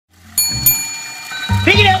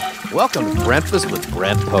Welcome to Breakfast with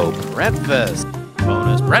Brent Pope. Breakfast.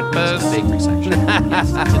 Bonus breakfast. Bakery section.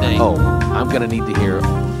 Today. Oh, I'm going to need to hear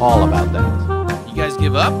all about that. You guys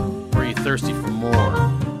give up, or are you thirsty for more?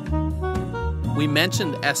 We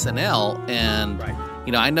mentioned SNL, and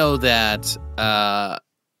I know that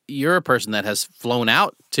you're a person that has flown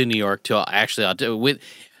out to New York to actually audition. With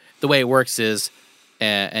the way it works is,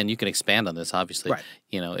 and you can expand on this, obviously. Right.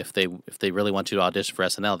 If they really want you to audition for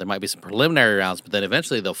SNL, there might be some preliminary rounds, but then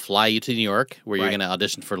eventually they'll fly you to New York, where you're going to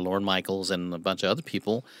audition for Lorne Michaels and a bunch of other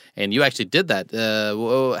people. And you actually did that.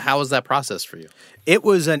 How was that process for you? It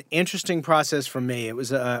was an interesting process for me. It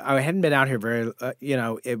was I hadn't been out here very.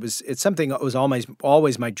 It's something that was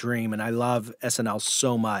always my dream, and I love SNL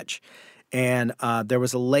so much. And there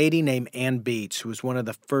was a lady named Ann Beats who was one of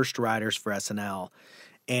the first writers for SNL.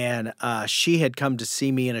 And she had come to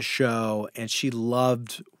see me in a show, and she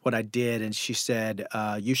loved what I did, and she said,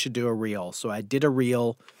 you should do a reel. So I did a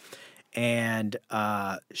reel, and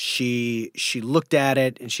she looked at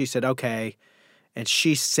it, and she said, okay, and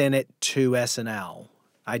she sent it to SNL.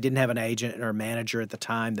 I didn't have an agent or a manager at the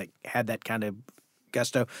time that had that kind of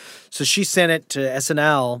gusto. So she sent it to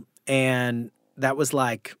SNL, and that was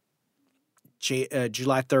like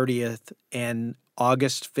July 30th, and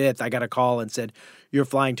August 5th, I got a call and said, you're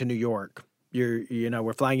flying to New York.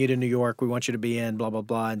 We're flying you to New York. We want you to be in, blah, blah,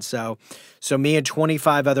 blah. And so me and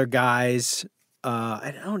 25 other guys,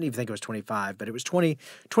 I don't even think it was 25, but it was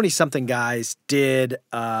 20-something guys we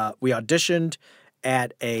auditioned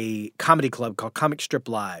at a comedy club called Comic Strip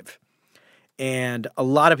Live. And a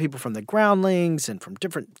lot of people from the Groundlings and from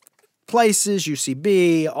different places,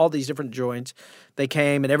 UCB, all these different joints, they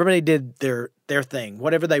came and everybody did their thing,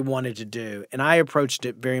 whatever they wanted to do. And I approached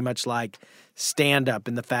it very much like stand-up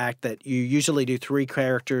in the fact that you usually do 3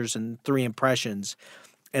 characters and 3 impressions.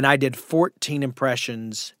 And I did 14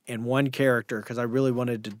 impressions in 1 character because I really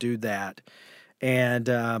wanted to do that. And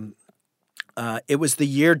it was the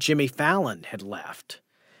year Jimmy Fallon had left.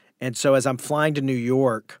 And so as I'm flying to New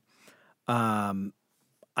York, I'm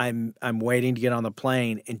waiting to get on the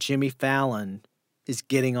plane, and Jimmy Fallon is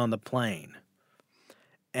getting on the plane.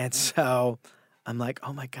 And so I'm like,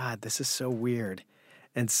 oh my God, this is so weird.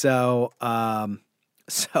 And so I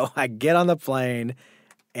get on the plane,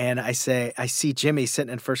 and I see Jimmy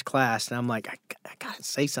sitting in first class, and I'm like, I gotta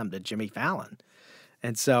say something to Jimmy Fallon.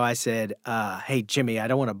 And so I said, hey Jimmy, I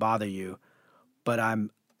don't want to bother you, but I'm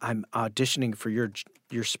auditioning for your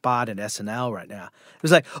spot at SNL right now. It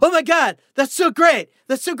was like, oh my God, that's so great.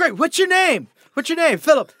 That's so great. What's your name?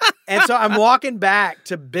 Philip. And so I'm walking back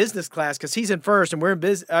to business class because he's in first and we're in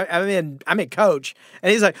business. I'm in coach.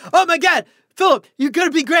 And he's like, oh my God, Philip, you're going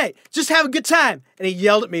to be great. Just have a good time. And he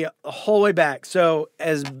yelled at me the whole way back. So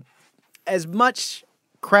as much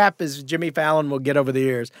crap as Jimmy Fallon will get over the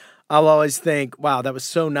years, I'll always think, wow, that was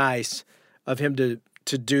so nice of him to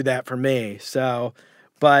do that for me. So,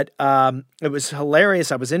 but it was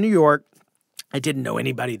hilarious. I was in New York. I didn't know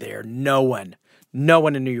anybody there. No one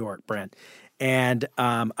in New York, Brent. And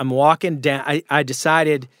I'm walking down. I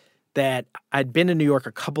decided that I'd been to New York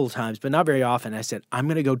a couple of times, but not very often. I said, I'm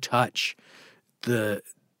going to go touch the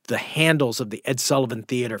handles of the Ed Sullivan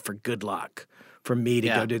Theater for good luck for me to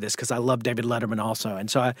go do this because I love David Letterman also.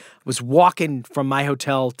 And so I was walking from my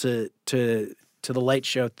hotel to the Late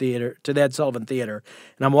Show Theater, to the Ed Sullivan Theater,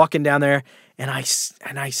 and I'm walking down there, and I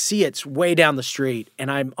see it's way down the street,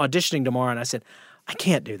 and I'm auditioning tomorrow, and I said, I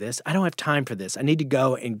can't do this. I don't have time for this. I need to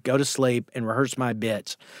go to sleep and rehearse my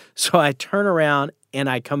bits. So I turn around, and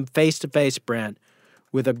I come face to face, Brent,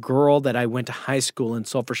 with a girl that I went to high school in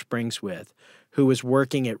Sulphur Springs with, who was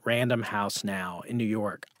working at Random House now in New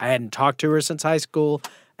York. I hadn't talked to her since high school.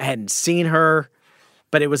 I hadn't seen her,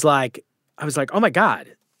 but I was like, oh my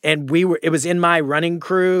God. And it was in my running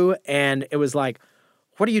crew, and it was like,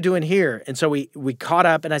 what are you doing here? And so we caught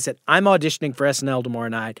up, and I said, I'm auditioning for SNL tomorrow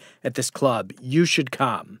night at this club. You should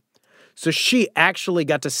come. So she actually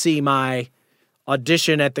got to see my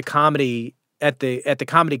audition at the comedy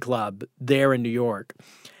club there in New York.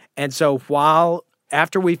 And so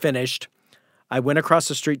after we finished, I went across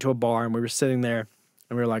the street to a bar, and we were sitting there,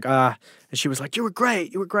 and we were like, and she was like, you were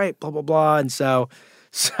great, blah, blah, blah. And so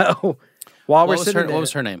while we're sitting there. What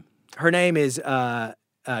was her name? Her name is, her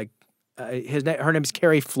name is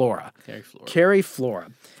Carrie Flora. Carrie Flora.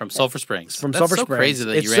 From Sulphur Springs. From Sulphur Springs. Crazy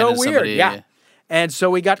that it's you ran into weird, somebody. Yeah. And so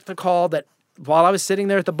we got the call that while I was sitting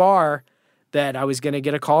there at the bar that I was going to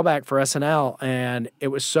get a call back for SNL, and it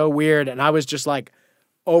was so weird, and I was just like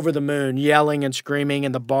over the moon, yelling and screaming,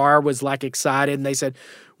 and the bar was like excited, and they said,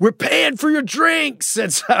 we're paying for your drinks.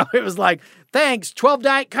 And so it was like, thanks, 12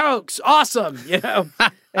 Diet Cokes, awesome,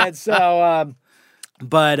 And so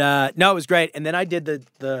But no, it was great. And then I did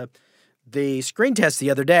the screen test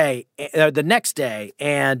the next day,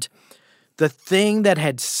 and the thing that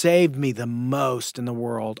had saved me the most in the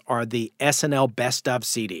world are the SNL Best of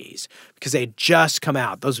CDs, because they had just come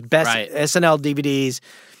out. Those best SNL DVDs,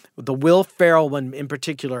 the Will Ferrell one in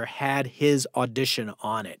particular had his audition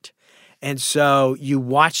on it. And so you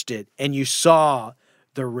watched it and you saw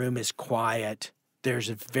the room is quiet. There's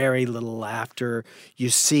very little laughter. You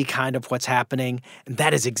see kind of what's happening, and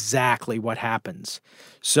that is exactly what happens.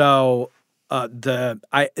 So this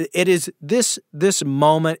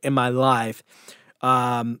moment in my life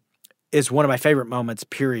is one of my favorite moments,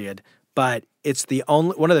 period. But it's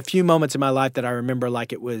one of the few moments in my life that I remember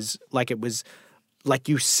like it was like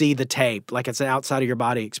you see the tape, like it's an outside of your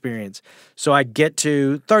body experience. So I get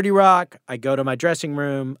to 30 Rock, I go to my dressing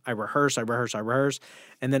room, I rehearse,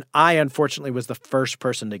 and then I unfortunately was the first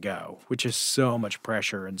person to go, which is so much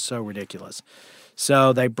pressure and so ridiculous.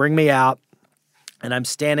 So they bring me out, and I'm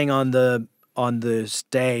standing on the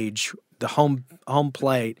stage, the home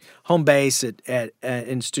base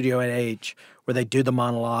in Studio 8H, where they do the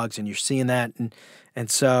monologues, and you're seeing that, and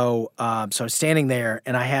so I'm standing there,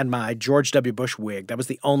 and I had my George W. Bush wig. That was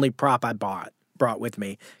the only prop I brought with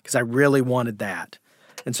me, because I really wanted that.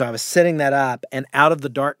 And so I was setting that up, and out of the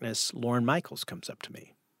darkness, Lorne Michaels comes up to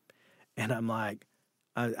me, and I'm like,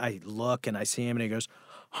 I look and I see him, and he goes,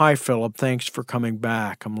 "Hi, Philip. Thanks for coming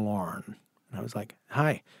back. I'm Lorne." And I was like,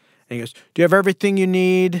 "Hi." And he goes, "Do you have everything you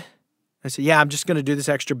need?" I said, "Yeah, I'm just going to do this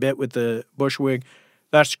extra bit with the Bush wig."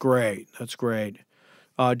 "That's great. That's great.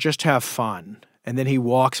 Just have fun." And then he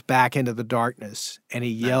walks back into the darkness, and he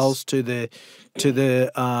yells to the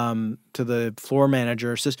floor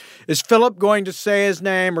manager, says, "Is Philip going to say his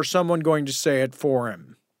name, or someone going to say it for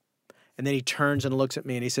him?" And then he turns and looks at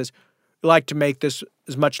me, and he says, "We like to make this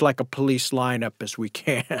as much like a police lineup as we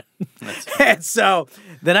can." And so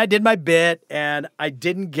then I did my bit, and I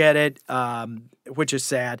didn't get it, which is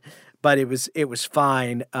sad. But it was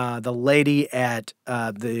fine. The lady at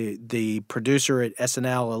the producer at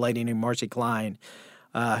SNL, a lady named Marcy Klein,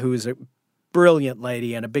 who is a brilliant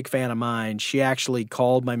lady and a big fan of mine, she actually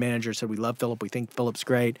called my manager and said, "We love Philip. We think Philip's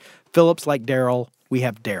great. Philip's like Daryl. We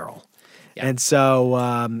have Daryl." Yeah. And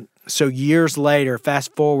so years later,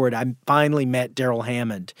 fast forward, I finally met Daryl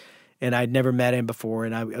Hammond. And I'd never met him before,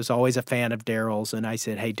 and I was always a fan of Daryl's. And I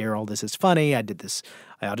said, "Hey, Daryl, this is funny. I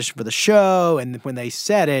auditioned for the show." And when they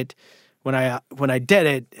said it, when I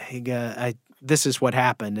did it, this is what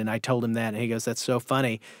happened. And I told him that, and he goes, "That's so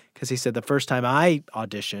funny," because he said the first time I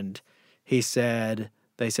auditioned, they said,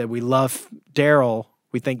 "We love Daryl.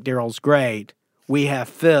 We think Daryl's great. We have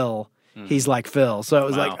Phil. He's like Phil." So it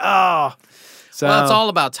was like, oh. So, well, it's all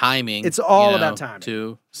about timing. It's all about timing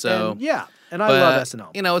too. So and, yeah. And I love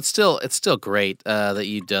SNL. It's still great that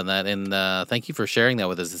you've done that, and thank you for sharing that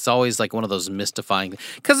with us. It's always like one of those mystifying,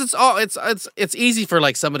 because it's easy for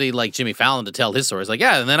like somebody like Jimmy Fallon to tell his story. It's like,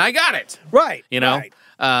 yeah, and then I got it, right? Right.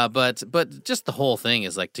 But just the whole thing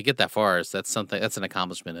is like, to get that far that's an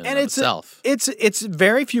accomplishment in and of itself. It's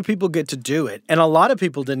very few people get to do it, and a lot of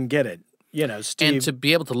people didn't get it. Steve. And to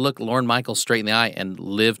be able to look Lorne Michaels straight in the eye and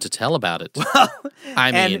live to tell about it. Well,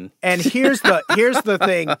 and here's the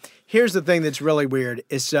thing. Here's the thing that's really weird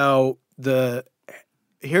is and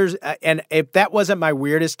if that wasn't my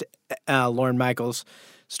weirdest Lorne Michaels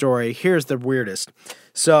story, here's the weirdest.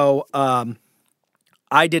 So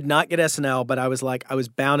I did not get SNL, but I was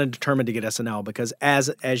bound and determined to get SNL because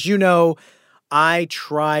as you know, I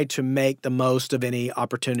try to make the most of any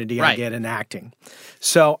opportunity I get in acting.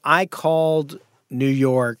 So I called New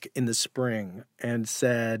York in the spring and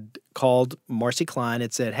called Marcy Klein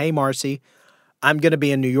and said, "Hey, Marcy, I'm going to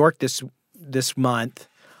be in New York this month,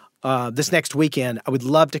 this next weekend. I would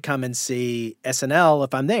love to come and see SNL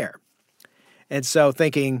if I'm there." And so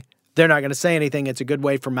thinking, they're not going to say anything. It's a good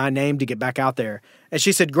way for my name to get back out there. And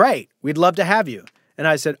she said, "Great. We'd love to have you." And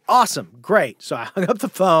I said, "Awesome. Great." So I hung up the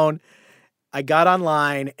phone. I got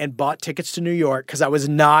online and bought tickets to New York because I was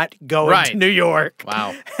not going to New York.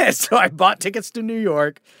 Wow. And so I bought tickets to New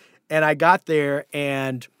York, and I got there.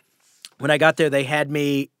 And when I got there, they had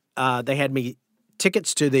me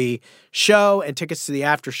tickets to the show and tickets to the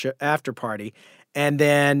after party. And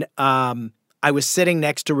then I was sitting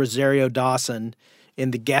next to Rosario Dawson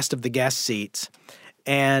in the guest of the guest seats.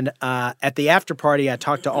 And at the after party, I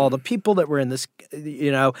talked to all the people that were in this,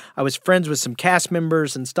 I was friends with some cast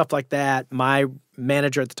members and stuff like that. My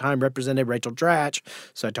manager at the time represented Rachel Dratch.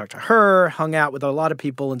 So I talked to her, hung out with a lot of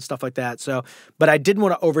people and stuff like that. So, but I didn't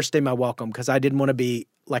want to overstay my welcome because I didn't want to be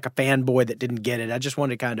like a fanboy that didn't get it. I just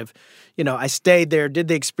wanted to kind of, I stayed there, did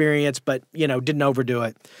the experience, but, didn't overdo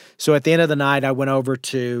it. So at the end of the night, I went over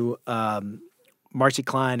to Marcy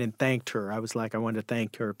Klein and thanked her. I was like, I wanted to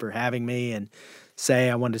thank her for having me and say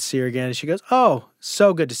I wanted to see her again. And she goes, oh,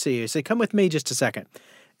 so good to see you. I said, come with me just a second.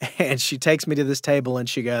 And she takes me to this table and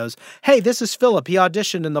she goes, hey, this is Philip. He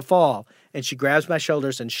auditioned in the fall. And she grabs my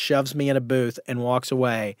shoulders and shoves me in a booth and walks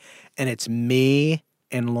away. And it's me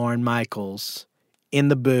and Lorne Michaels in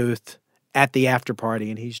the booth at the after party,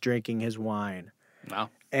 and he's drinking his wine. Wow.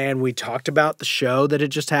 And we talked about the show that had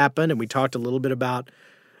just happened, and we talked a little bit about,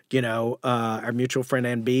 our mutual friend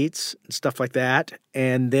Ann Beats and stuff like that.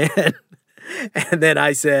 And then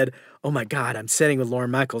I said, oh my God, I'm sitting with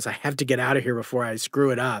Lorne Michaels. I have to get out of here before I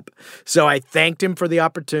screw it up. So I thanked him for the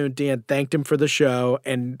opportunity and thanked him for the show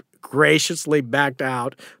and graciously backed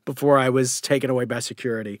out before I was taken away by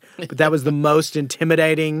security. But that was the most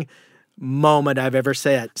intimidating moment I've ever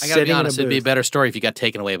said. I gotta be honest, it'd be a better story if you got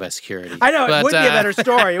taken away by security. I know, it would be a better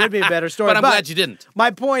story. It would be a better story. But I'm glad you didn't.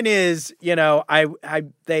 My point is,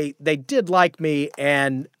 they did like me,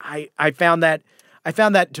 and I found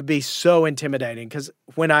that to be so intimidating because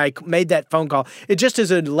when I made that phone call, it just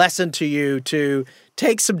is a lesson to you to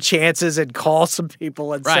take some chances and call some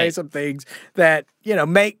people and say some things that,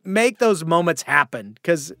 make those moments happen,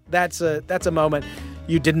 because that's a moment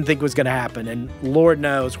you didn't think was going to happen. And Lord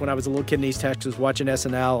knows, when I was a little kid in East Texas watching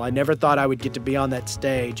SNL, I never thought I would get to be on that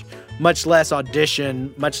stage, much less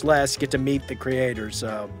audition, much less get to meet the creators.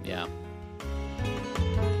 So yeah.